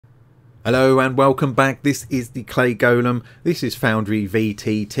Hello and welcome back. This is the Clay Golem. This is Foundry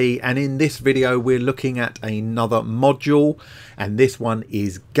VTT, and in this video we're looking at another module, and this one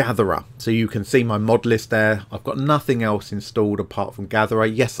is Gatherer. So you can see my mod list there. I've got nothing else installed apart from Gatherer.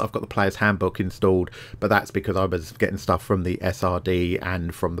 Yes, I've got the player's handbook installed, but that's because I was getting stuff from the SRD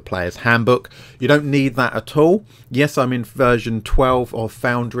and from the player's handbook. You don't need that at all. Yes, I'm in version 12 of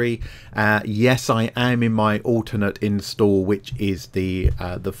Foundry. Yes, I am in my alternate install, which is the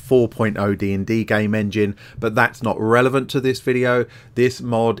 4.0 D&D game engine, but that's not relevant to this video. This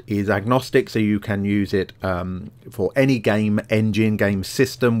mod is agnostic, so you can use it for any game engine, game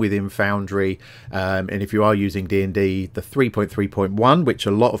system within Foundry. And if you are using D&D, the 3.3.1, which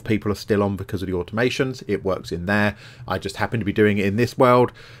a lot of people are still on because of the automations, it works in there. I just happen to be doing it in this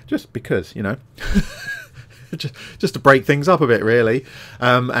world just because, you know. just to break things up a bit, really.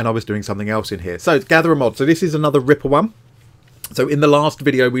 And I was doing something else in here. So it's Gatherer mod. So this is another Ripper one. So in the last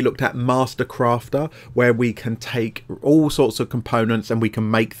video we looked at Master Crafter, where we can take all sorts of components and we can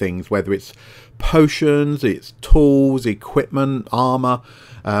make things, whether it's potions, it's tools, equipment, armor,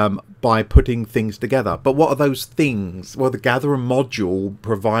 by putting things together. But what are those things? Well, the Gatherer module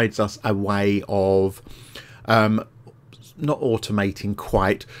provides us a way of not automating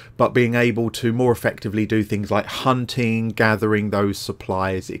quite, but being able to more effectively do things like hunting, gathering those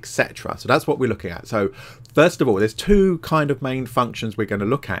supplies, etc. So that's what we're looking at. So first of all, there's two kind of main functions we're going to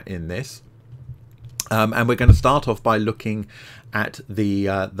look at in this. And we're going to start off by looking at the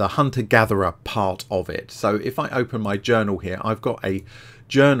hunter-gatherer part of it. So if I open my journal here, I've got a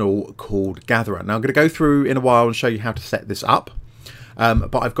journal called Gatherer. Now I'm going to go through in a while and show you how to set this up.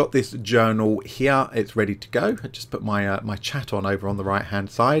 But I've got this journal here. It's ready to go. I just put my my chat on over on the right hand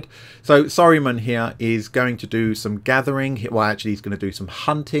side. So Sorryman here is going to do some gathering. Well, actually he's going to do some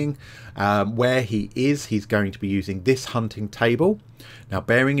hunting. Where he is, he's going to be using this hunting table. Now,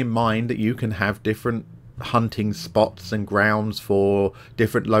 bearing in mind that you can have different hunting spots and grounds for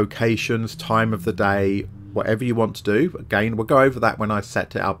different locations, time of the day, whatever you want to do. Again, we'll go over that when I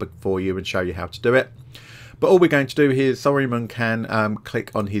set it up for you and show you how to do it. But all we're going to do here is Sorryman can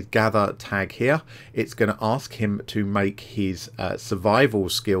click on his gather tag here. It's going to ask him to make his survival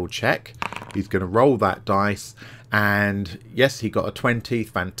skill check. He's going to roll that dice. And yes, he got a 20.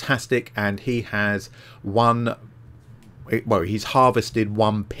 Fantastic. And he has he's harvested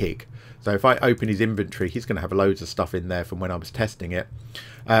one pig. So if I open his inventory, he's going to have loads of stuff in there from when I was testing it.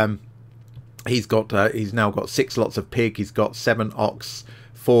 He's now got 6 lots of pig. He's got 7 ox,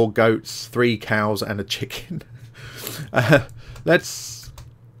 4 goats, 3 cows and a chicken. Let's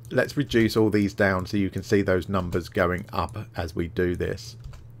reduce all these down so you can see those numbers going up as we do this.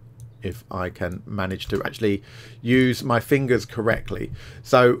 If I can manage to actually use my fingers correctly.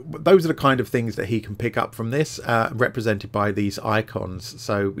 So those are the kind of things that he can pick up from this, represented by these icons.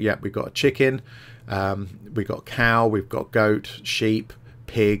 So yeah, we've got a chicken, we've got cow, we've got goat, sheep,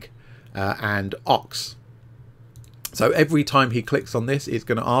 pig, and ox. So every time he clicks on this, it's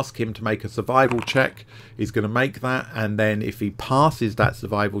going to ask him to make a survival check. He's going to make that, and then if he passes that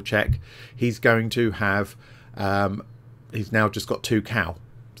survival check, he's going to have, he's now just got 2 cow.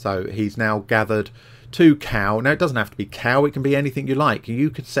 So he's now gathered 2 cow. Now it doesn't have to be cow, it can be anything you like.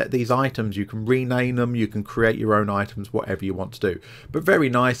 You can set these items, you can rename them, you can create your own items, whatever you want to do. But very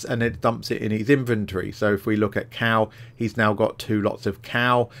nice, and it dumps it in his inventory. So if we look at cow, he's now got 2 lots of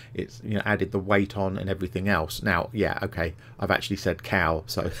cow. It's, you know, added the weight on and everything else. Now, yeah, okay, I've actually said cow,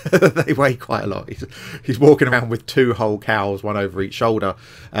 so they weigh quite a lot. He's walking around with 2 whole cows, one over each shoulder.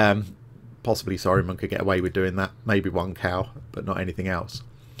 Possibly Sorryman could get away with doing that. Maybe 1 cow, but not anything else.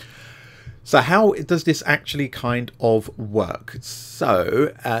 So how does this actually kind of work?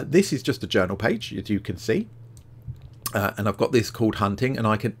 So this is just a journal page, as you can see. And I've got this called hunting, and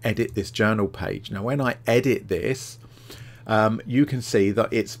I can edit this journal page. Now, when I edit this, you can see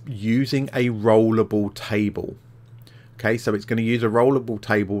that it's using a rollable table. Okay, so it's going to use a rollable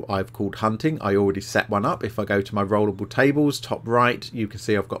table I've called hunting. I already set one up. If I go to my rollable tables, top right, you can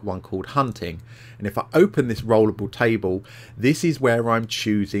see I've got one called hunting. And if I open this rollable table, this is where I'm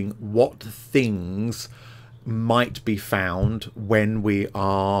choosing what things might be found when we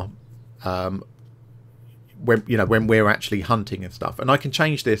are when we're actually hunting and stuff. And I can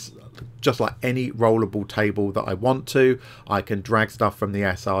change this just like any rollable table that I want to. I can drag stuff from the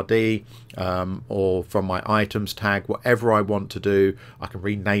SRD or from my items tag, whatever I want to do. I can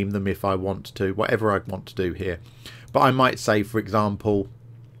rename them if I want to, whatever I want to do here. But I might say, for example,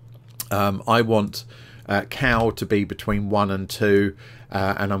 I want cow to be between 1 and 2,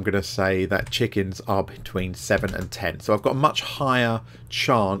 and I'm going to say that chickens are between 7 and 10. So I've got a much higher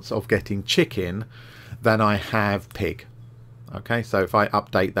chance of getting chicken than I have pig. Okay, so if I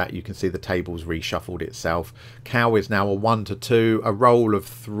update that, you can see the table's reshuffled itself. Cow is now a 1 to 2, a roll of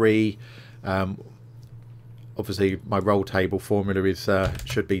 3. Obviously my roll table formula is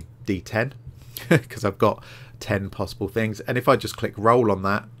should be D10 because I've got 10 possible things. And if I just click roll on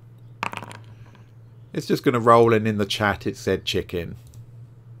that, it's just going to roll, and in the chat it said chicken.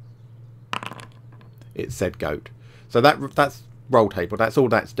 It said goat. So that's roll table. That's all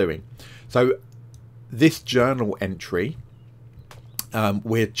that's doing. So this journal entry,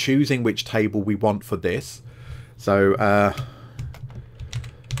 we're choosing which table we want for this. So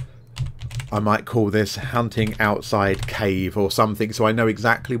I might call this hunting outside cave or something, so I know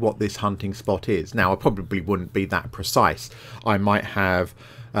exactly what this hunting spot is. Now I probably wouldn't be that precise. I might have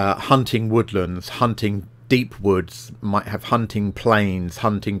hunting woodlands, hunting deep woods, might have hunting plains,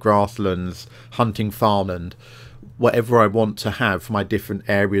 hunting grasslands, hunting farmland, whatever I want to have for my different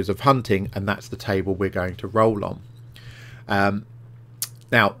areas of hunting, and that's the table we're going to roll on.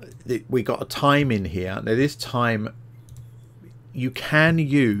 Now we got a time in here. Now this time you can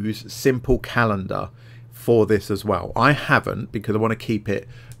use simple calendar for this as well. I haven't, because I want to keep it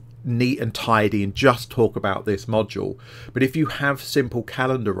neat and tidy and just talk about this module. But if you have simple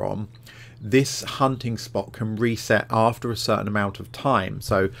calendar on, this hunting spot can reset after a certain amount of time.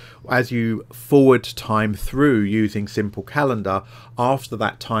 So as you forward time through using simple calendar, after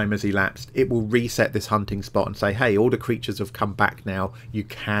that time has elapsed, it will reset this hunting spot and say, hey, all the creatures have come back now, you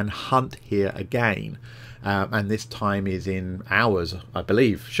can hunt here again. And this time is in hours, I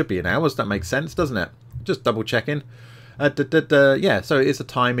believe. Should be in hours. That makes sense, doesn't it? Just double checking. Yeah, so it's a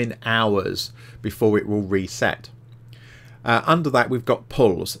time in hours before it will reset. Under that, we've got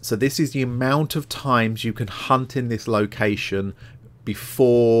pulls. So this is the amount of times you can hunt in this location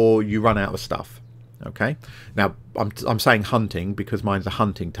before you run out of stuff. Okay, now I'm saying hunting because mine's a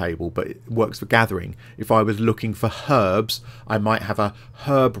hunting table, but it works for gathering. If I was looking for herbs, I might have a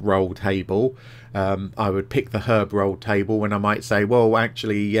herb roll table. I would pick the herb roll table, and I might say, well,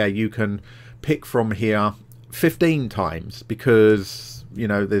 actually, yeah, you can pick from here 15 times because, you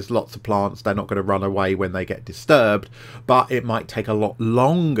know, there's lots of plants. They're not going to run away when they get disturbed, but it might take a lot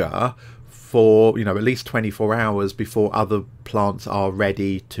longer for, you know, at least 24 hours before other plants are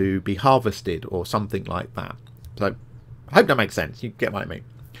ready to be harvested or something like that. So I hope that makes sense. You get what I mean.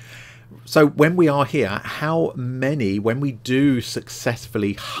 So when we are here, how many, when we do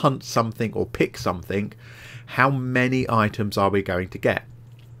successfully hunt something or pick something, how many items are we going to get?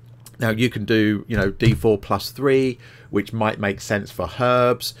 Now you can do, you know, D4 plus 3, which might make sense for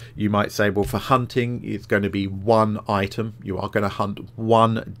herbs. You might say, well, for hunting, it's going to be 1 item. You are going to hunt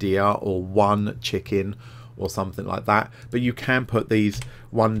 1 deer or 1 chicken or something like that. But you can put these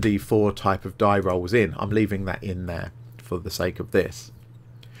 1D4 type of die rolls in. I'm leaving that in there for the sake of this.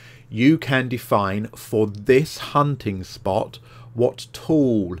 You can define for this hunting spot what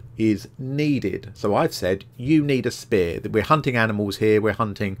tool is needed. So I've said you need a spear. We're hunting animals here. We're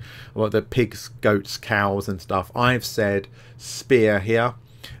hunting, well, the pigs, goats, cows and stuff. I've said spear here.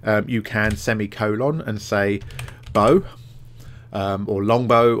 You can semicolon and say bow or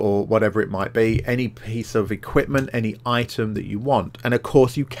longbow or whatever it might be. Any piece of equipment, any item that you want. And of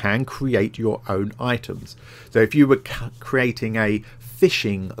course you can create your own items. So if you were creating a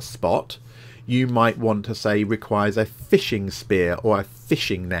fishing spot, you might want to say requires a fishing spear or a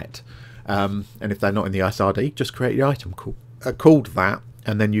fishing net, and if they're not in the SRD, just create the item called that,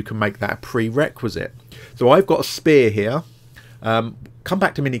 and then you can make that a prerequisite. So I've got a spear here. Come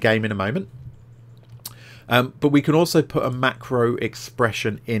back to minigame in a moment. But we can also put a macro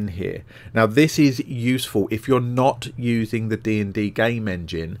expression in here. Now this is useful if you're not using the D&D game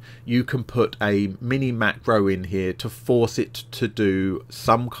engine. You can put a mini macro in here to force it to do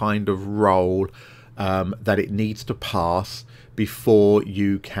some kind of roll that it needs to pass before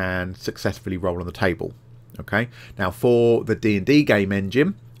you can successfully roll on the table. Okay, now for the D&D game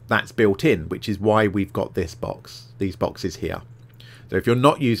engine, that's built in, which is why we've got this box, these boxes here. So if you're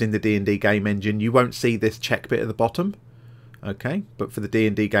not using the D&D game engine, you won't see this check bit at the bottom. Okay, but for the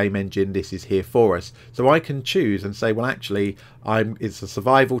D&D game engine, this is here for us. So I can choose and say, well, actually, it's a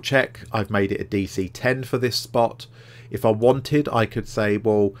survival check. I've made it a DC 10 for this spot. If I wanted, I could say,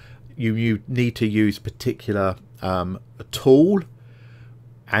 well, you need to use particular a tool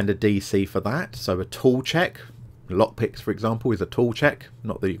and a DC for that. So a tool check. Lockpicks, for example, is a tool check.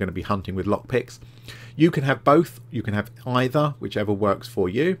 Not that you're going to be hunting with lockpicks. You can have both. You can have either, whichever works for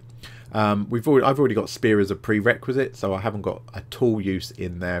you. I've already got spear as a prerequisite, so I haven't got a tool use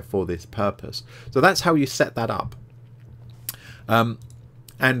in there for this purpose. So that's how you set that up.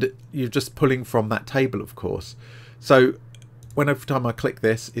 And you're just pulling from that table, of course. So every time I click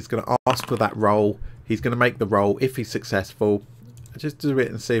this, it's going to ask for that roll. he's going to make the roll. If he's successful, just do it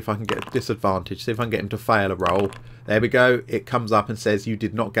and see if I can get a disadvantage. See if I can get him to fail a roll. There we go. It comes up and says you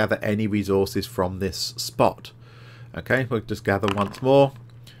did not gather any resources from this spot. Okay, we'll just gather once more.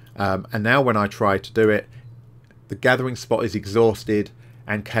 And now when I try to do it, the gathering spot is exhausted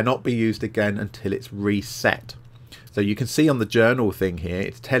and cannot be used again until it's reset. So you can see on the journal thing here,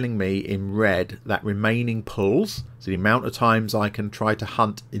 it's telling me in red that remaining pulls, so the amount of times I can try to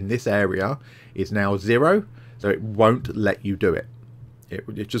hunt in this area, is now 0. So it won't let you do it.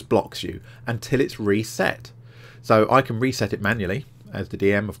 It just blocks you until it's reset. So I can reset it manually as the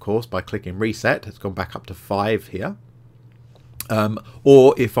DM, of course, by clicking reset. It's gone back up to 5 here.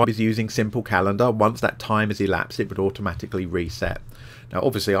 Or if I was using simple calendar, once that time has elapsed, it would automatically reset. Now,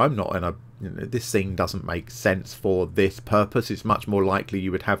 obviously, I'm not in a... this scene doesn't make sense for this purpose. It's much more likely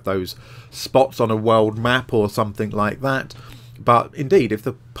you would have those spots on a world map or something like that. But indeed, if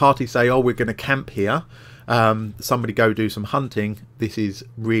the party say, oh, we're going to camp here, somebody go do some hunting, this is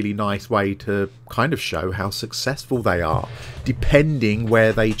really nice way to kind of show how successful they are, depending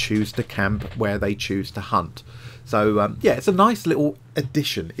where they choose to camp, where they choose to hunt. So, yeah, it's a nice little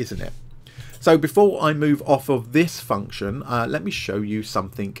addition, isn't it? So before I move off of this function, let me show you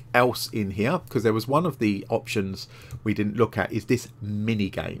something else in here, because there was one of the options we didn't look at, is this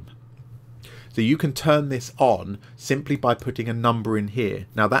mini game. So you can turn this on simply by putting a number in here.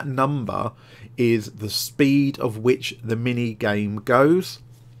 Now that number is the speed of which the mini game goes.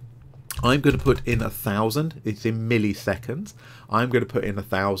 I'm going to put in 1,000. It's in milliseconds. I'm going to put in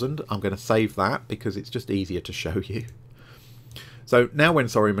 1,000. I'm going to save that because it's just easier to show you. So now when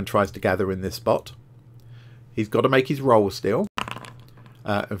Sorryman tries to gather in this spot, he's got to make his roll still.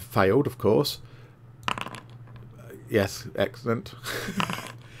 Failed, of course. Yes, excellent.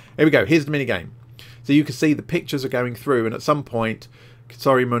 Here we go. Here's the mini game. So you can see the pictures are going through, and at some point,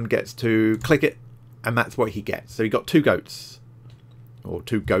 Sorryman gets to click it, and that's what he gets. So he got 2 goats, or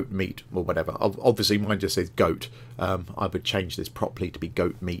 2 goat meat, or whatever. Obviously, mine just says goat. I would change this properly to be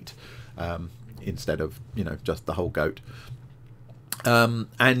goat meat instead of, you know, just the whole goat.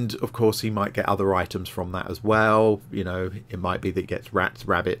 And of course he might get other items from that as well. You know, it might be that he gets rats,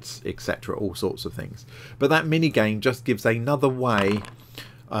 rabbits, etc., all sorts of things. But that mini game just gives another way,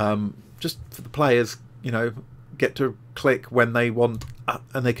 just for the players, you know, get to click when they want,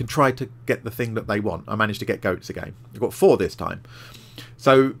 and they can try to get the thing that they want. I managed to get goats again. I've got 4 this time.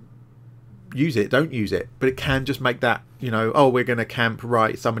 So use it, don't use it, but it can just make that, you know, oh, we're going to camp,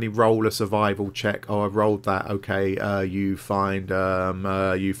 right, somebody roll a survival check. Oh, I rolled that. Okay, you find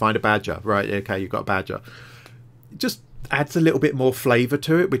a badger, right? Okay, you've got a badger. It just adds a little bit more flavor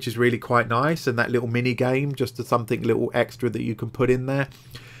to it, which is really quite nice. And that little mini game, just as something little extra that you can put in there.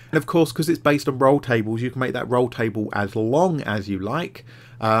 And of course, because it's based on roll tables, you can make that roll table as long as you like.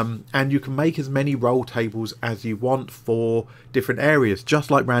 And you can make as many roll tables as you want for different areas.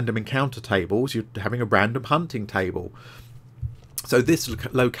 Just like random encounter tables, you're having a random hunting table. So this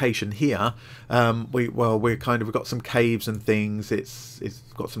location here, we've got some caves and things. It's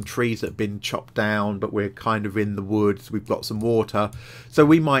got some trees that have been chopped down, but we're kind of in the woods. We've got some water. So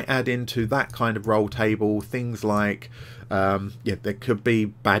we might add into that kind of roll table things like, yeah, there could be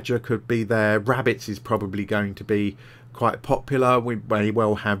badger, could be there. Rabbits is probably going to be quite popular. We may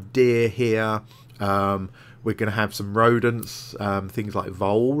well have deer here. We're going to have some rodents, things like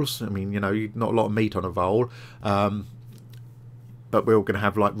voles. I mean, you know, not a lot of meat on a vole. But we're all going to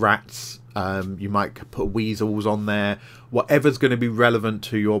have like rats. You might put weasels on there. Whatever's going to be relevant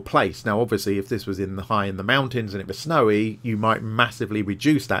to your place. Now, obviously, if this was high in the mountains and it was snowy, you might massively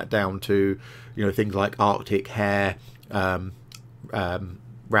reduce that down to, you know, things like Arctic hare,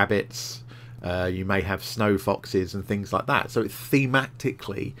 rabbits. You may have snow foxes and things like that. So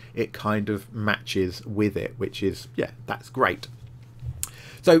thematically, it kind of matches with it, which is, yeah, that's great.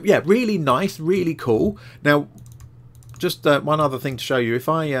 So yeah, really nice, really cool. Now, just one other thing to show you.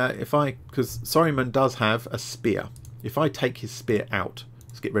 Because Sorryman does have a spear. If I take his spear out,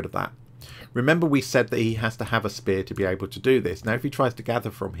 let's get rid of that. Remember we said that he has to have a spear to be able to do this. Now if he tries to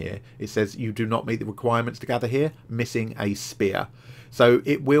gather from here, it says you do not meet the requirements to gather here, missing a spear. So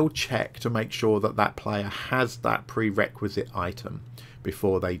it will check to make sure that that player has that prerequisite item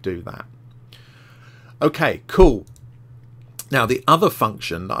before they do that. Okay, cool. Now the other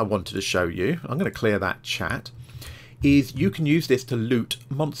function that I wanted to show you, I'm going to clear that chat, is you can use this to loot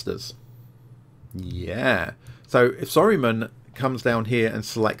monsters. Yeah. So if Sorryman comes down here and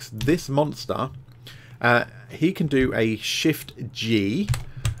selects this monster, he can do a Shift G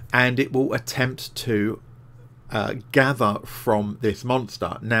and it will attempt to gather from this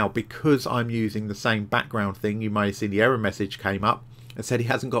monster. Now, because I'm using the same background thing, you may have seen the error message came up. and said he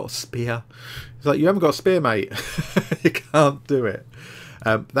hasn't got a spear. It's like, you haven't got a spear, mate. You can't do it.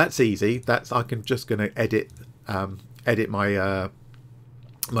 That's easy. I'm just going to edit my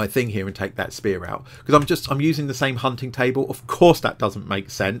my thing here and take that spear out, because I'm using the same hunting table. Of course that doesn't make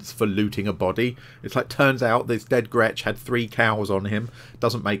sense for looting a body. It's like, turns out this dead Gretch had 3 cows on him.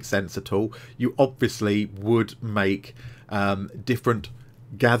 Doesn't make sense at all. You obviously would make different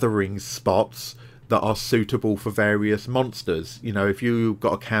gathering spots that are suitable for various monsters. You know, if you've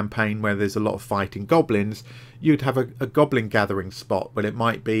got a campaign where there's a lot of fighting goblins, you'd have a goblin gathering spot, but it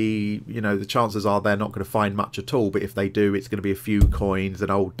might be, you know, the chances are they're not going to find much at all, but if they do, it's going to be a few coins, an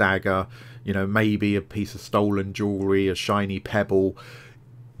old dagger, you know, maybe a piece of stolen jewelry, a shiny pebble.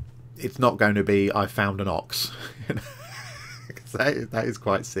 It's not going to be, I found an ox. That is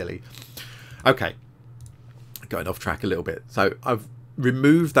quite silly. Okay, going off track a little bit. So I've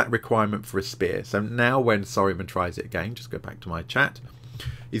removed that requirement for a spear. So now when Sorryman tries it again, just go back to my chat,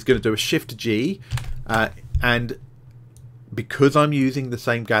 he's going to do a Shift G, and because I'm using the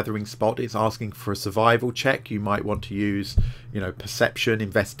same gathering spot, it's asking for a survival check. You might want to use, you know, perception,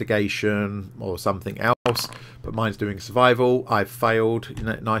 investigation, or something else, but mine's doing survival. I've failed. You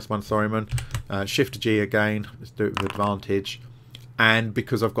know, nice one, Sorryman. Shift G again. Let's do it with advantage. And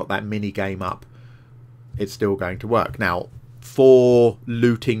because I've got that mini game up, it's still going to work. Now, for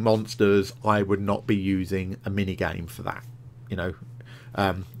looting monsters, I would not be using a mini game for that, you know,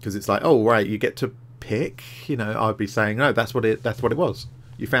 because it's like, oh right, you get to pick, you know. I'd be saying, no, that's what it was.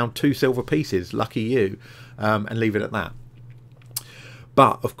 You found 2 silver pieces, lucky you, and leave it at that.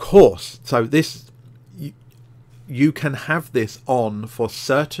 But of course, so this, you can have this on for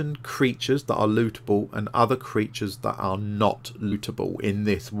certain creatures that are lootable and other creatures that are not lootable in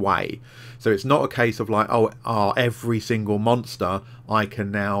this way. So it's not a case of like, oh, every single monster I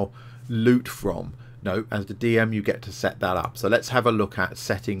can now loot from. No, as the DM, you get to set that up. So let's have a look at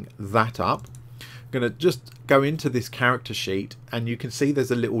setting that up. I'm going to just go into this character sheet, and you can see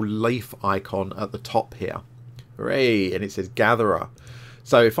there's a little leaf icon at the top here. Hooray! And it says Gatherer.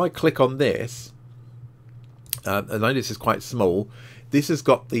 So if I click on this, I know this is quite small. This has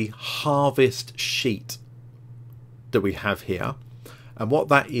got the harvest sheet that we have here. And what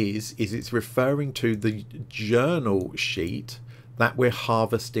that is it's referring to the journal sheet that we're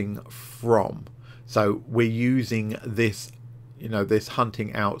harvesting from. So we're using this, you know, this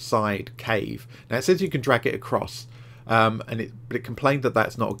hunting outside cave. Now it says you can drag it across, but it complained that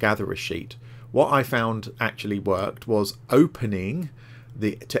that's not a gatherer sheet. What I found actually worked was opening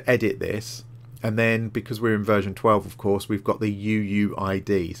to edit this. And then, because we're in version 12, of course, we've got the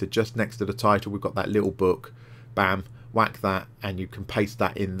UUID. So just next to the title, we've got that little book. Bam, whack that, and you can paste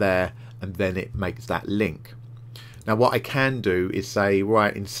that in there, and then it makes that link. Now, what I can do is say,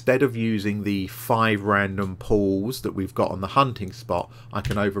 right, instead of using the 5 random pulls that we've got on the hunting spot, I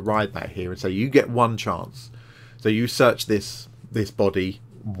can override that here and say, you get 1 chance. So you search this body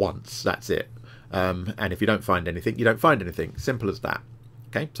once, that's it. And if you don't find anything, you don't find anything. Simple as that.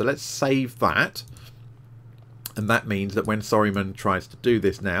 Okay, so let's save that, and that means that when Sorryman tries to do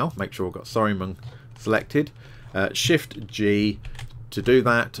this now, make sure we've got Sorryman selected, Shift G to do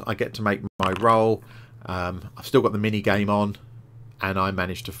that. I get to make my roll. I've still got the mini game on, and I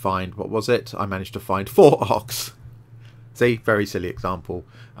managed to find, what was it? I managed to find 4 ox. See, very silly example.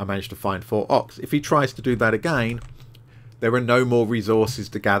 I managed to find 4 ox. If he tries to do that again, there are no more resources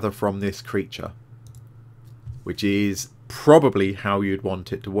to gather from this creature, which is probably how you'd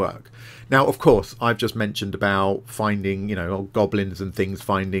want it to work. Now, of course, I've just mentioned about finding, you know, goblins and things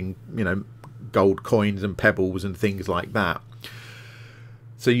finding, you know, gold coins and pebbles and things like that.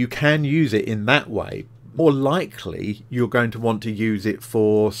 So you can use it in that way. More likely, you're going to want to use it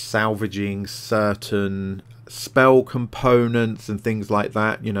for salvaging certain spell components and things like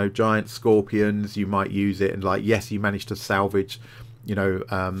that. You know, giant scorpions, you might use it, and like, yes, you managed to salvage, you know,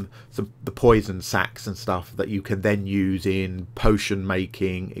 the poison sacks and stuff that you can then use in potion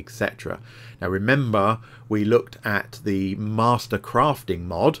making, etc. Now remember, we looked at the master crafting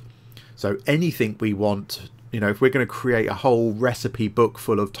mod, so anything we want, you know, if we're going to create a whole recipe book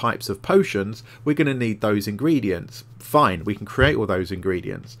full of types of potions, we're going to need those ingredients. Fine, we can create all those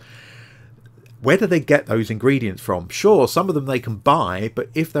ingredients. Where do they get those ingredients from? Sure, some of them they can buy, but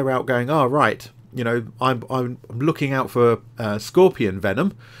if they're out going, oh right, you know, I'm looking out for scorpion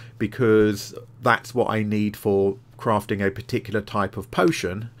venom because that's what I need for crafting a particular type of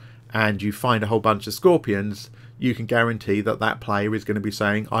potion, and you find a whole bunch of scorpions, you can guarantee that that player is going to be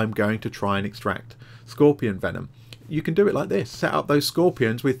saying, I'm going to try and extract scorpion venom. You can do it like this. Set up those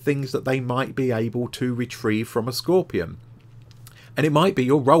scorpions with things that they might be able to retrieve from a scorpion. And it might be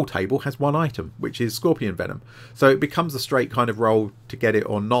your roll table has one item, which is scorpion venom. So it becomes a straight kind of roll to get it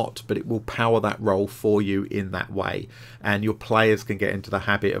or not, but it will power that roll for you in that way. And your players can get into the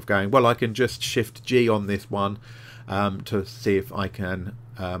habit of going, well, I can just shift G on this one to see if I can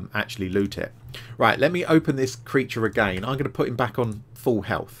actually loot it. Right, let me open this creature again. I'm going to put him back on full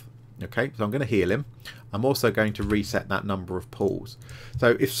health. Okay, so I'm going to heal him. I'm also going to reset that number of pulls.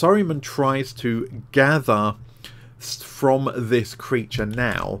 So if Saruman tries to gather from this creature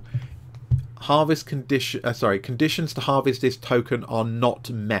now, conditions to harvest this token are not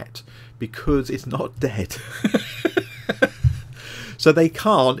met because it's not dead. So they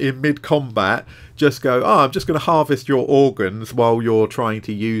can't in mid-combat just go, oh, I'm just going to harvest your organs while you're trying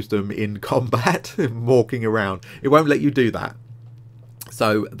to use them in combat and walking around. It won't let you do that.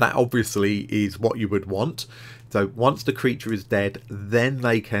 So that obviously is what you would want. So once the creature is dead, then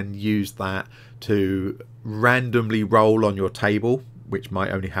they can use that to randomly roll on your table, which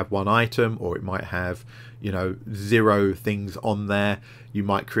might only have one item, or it might have, you know, 0 things on there. You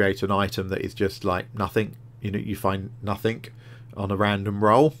might create an item that is just like nothing. You know, you find nothing on a random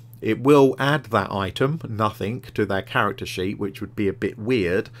roll. It will add that item, nothing, to their character sheet, which would be a bit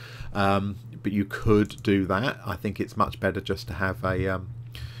weird. But you could do that. I think it's much better just to have a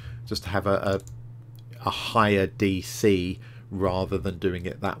higher DC rather than doing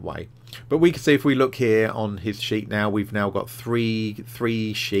it that way. But we can see if we look here on his sheet now, we've now got three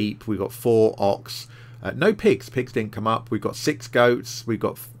sheep, we've got 4 ox, no pigs. Pigs didn't come up. We've got 6 goats. We've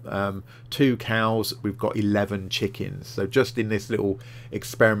got 2 cows. We've got 11 chickens. So just in this little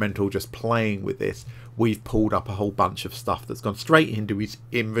experimental, just playing with this, we've pulled up a whole bunch of stuff that's gone straight into his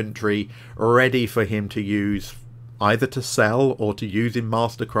inventory, ready for him to use, either to sell or to use in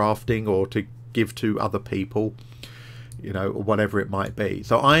master crafting or to give to other people, you know, or whatever it might be.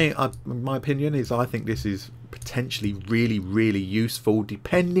 So my opinion is, I think this is potentially really useful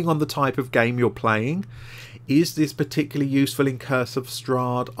depending on the type of game you're playing. Is this particularly useful in Curse of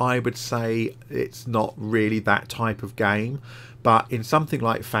Strahd? I would say it's not really that type of game. But in something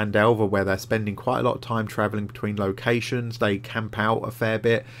like Phandelver, where they're spending quite a lot of time travelling between locations, they camp out a fair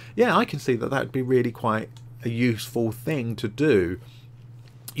bit. Yeah, I can see that that would be really quite a useful thing to do.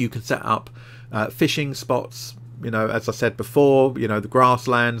 You can set up fishing spots, you know, as I said before, you know, the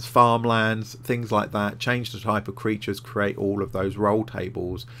grasslands, farmlands, things like that. Change the type of creatures, create all of those roll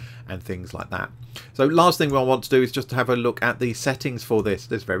tables and things like that. So last thing I want to do is just to have a look at the settings for this.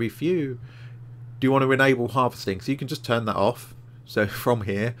 There's very few. Do you want to enable harvesting? So you can just turn that off. So from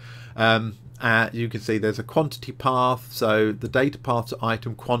here, you can see there's a quantity path. So the data path to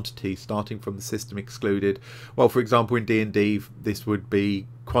item quantity starting from the system excluded. Well, for example, in D&D, this would be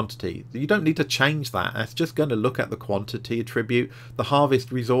quantity. You don't need to change that. It's just going to look at the quantity attribute. The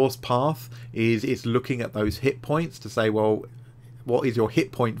harvest resource path is looking at those hit points to say, well, what is your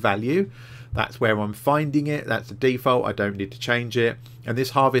hit point value? That's where I'm finding it. That's the default. I don't need to change it. And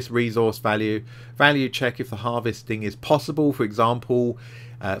this harvest resource value check if the harvesting is possible. For example,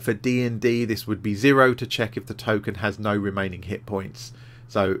 for D&D, this would be 0 to check if the token has no remaining hit points.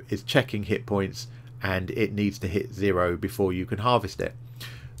 So it's checking hit points and it needs to hit 0 before you can harvest it.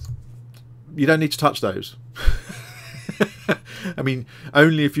 You don't need to touch those. I mean,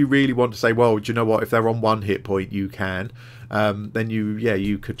 only if you really want to say, well, do you know what, if they're on 1 hit point, you can. Then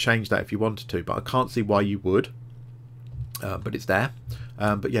you could change that if you wanted to, but I can't see why you would. But it's there.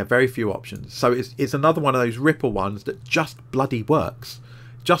 But yeah, very few options. So it's another one of those Ripple ones that just bloody works.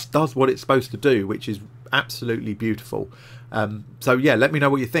 Just does what it's supposed to do, which is absolutely beautiful. So yeah, let me know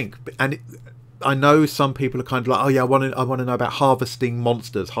what you think. And I know some people are kind of like, oh yeah, I want to know about harvesting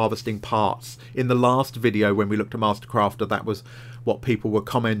monsters, harvesting parts. In the last video when we looked at Mastercrafter, that was what people were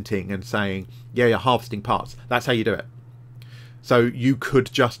commenting and saying, yeah, harvesting parts. That's how you do it. So you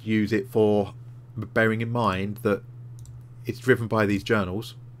could just use it for, bearing in mind that it's driven by these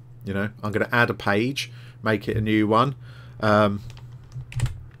journals. You know, I'm going to add a page, make it a new one.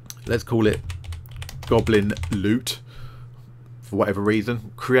 Let's call it Goblin Loot for whatever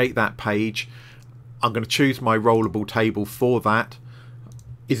reason. Create that page. I'm going to choose my rollable table for that.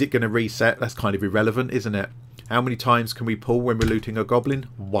 Is it going to reset? That's kind of irrelevant, isn't it? How many times can we pull when we're looting a goblin?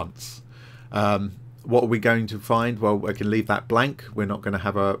 Once. What are we going to find? Well, I can leave that blank. We're not going to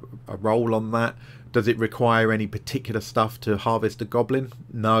have a roll on that. Does it require any particular stuff to harvest a goblin?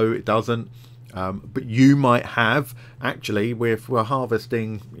 No, it doesn't. But you might have, actually, if we're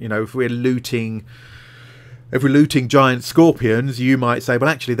harvesting, you know, if we're looting giant scorpions, you might say, well,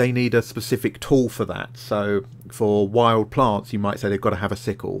 actually, they need a specific tool for that. So for wild plants, you might say they've got to have a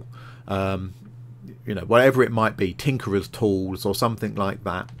sickle. You know, whatever it might be, tinkerer's tools or something like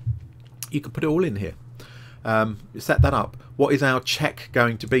that. You can put it all in here. Set that up. What is our check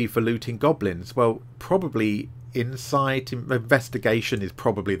going to be for looting goblins? Well, probably insight, investigation is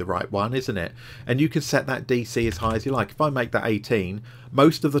probably the right one, isn't it? And you can set that DC as high as you like. If I make that 18,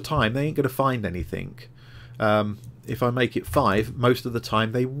 most of the time they ain't going to find anything. If I make it 5, most of the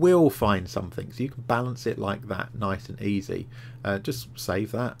time they will find something. So you can balance it like that, nice and easy. Just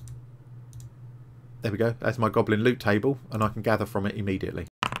save that. There we go. That's my goblin loot table, and I can gather from it immediately.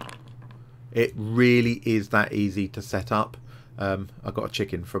 It really is that easy to set up. I got a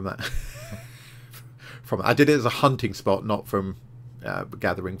chicken from that. I did it as a hunting spot, not from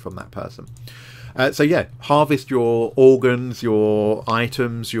gathering from that person. So yeah, harvest your organs, your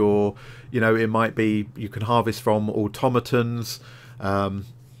items, your, it might be, you can harvest from automatons.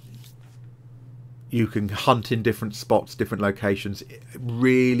 You can hunt in different spots, different locations.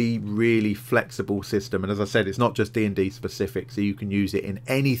 Really, really flexible system. And as I said, it's not just D&D specific, so you can use it in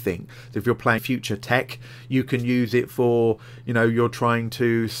anything. So if you're playing future tech, you can use it for, you're trying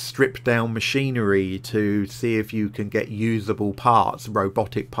to strip down machinery to see if you can get usable parts,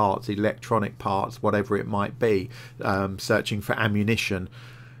 robotic parts, electronic parts, whatever it might be, searching for ammunition.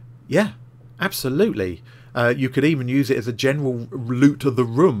 Yeah, absolutely. You could even use it as a general loot of the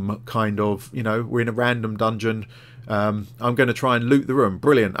room kind of, we're in a random dungeon. I'm going to try and loot the room.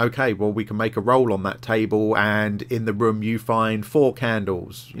 Brilliant. Okay, well, we can make a roll on that table, and in the room you find 4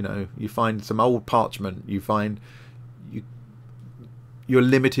 candles. You find some old parchment. You find you're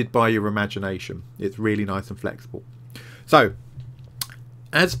limited by your imagination. It's really nice and flexible. So,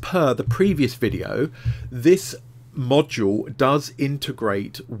 as per the previous video, this module does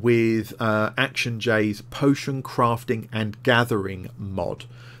integrate with Action J's potion crafting and gathering mod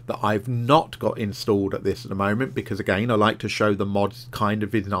that I've not got installed at the moment, because again, I like to show the mods kind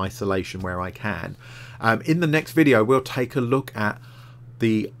of in isolation where I can. In the next video, we'll take a look at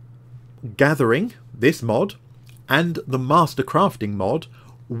the gathering, this mod, and the master crafting mod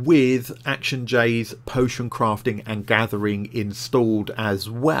with Action J's potion crafting and gathering installed as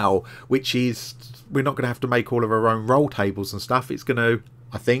well, which is, we're not going to have to make all of our own roll tables and stuff. It's going to,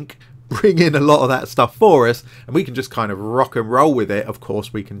 I think, bring in a lot of that stuff for us, and we can just kind of rock and roll with it. Of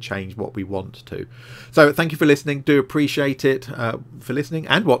course, we can change what we want to. So thank you for listening. Do appreciate it, for listening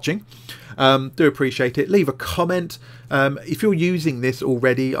and watching. Do appreciate it. Leave a comment. If you're using this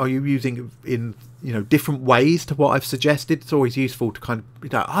already, are you using it in different ways to what I've suggested? It's always useful to kind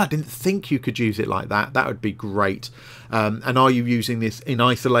of, I didn't think you could use it like that. That would be great. And are you using this in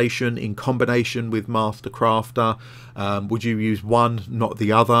isolation, in combination with Master Crafter? Would you use one, not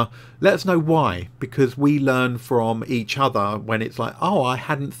the other? Let us know why, because we learn from each other when it's like, oh, I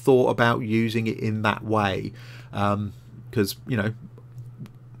hadn't thought about using it in that way. Because,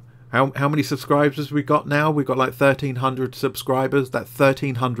 how many subscribers have we got now? We've got like 1,300 subscribers. That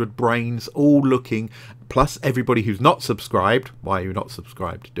 1,300 brains all looking, plus everybody who's not subscribed. Why are you not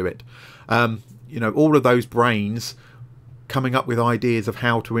subscribed? Do it. All of those brains coming up with ideas of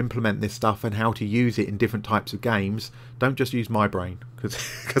how to implement this stuff and how to use it in different types of games. Don't just use my brain,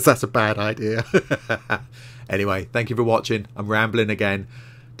 because that's a bad idea. Anyway, thank you for watching. I'm rambling again.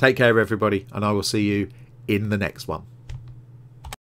 Take care, everybody, and I will see you in the next one.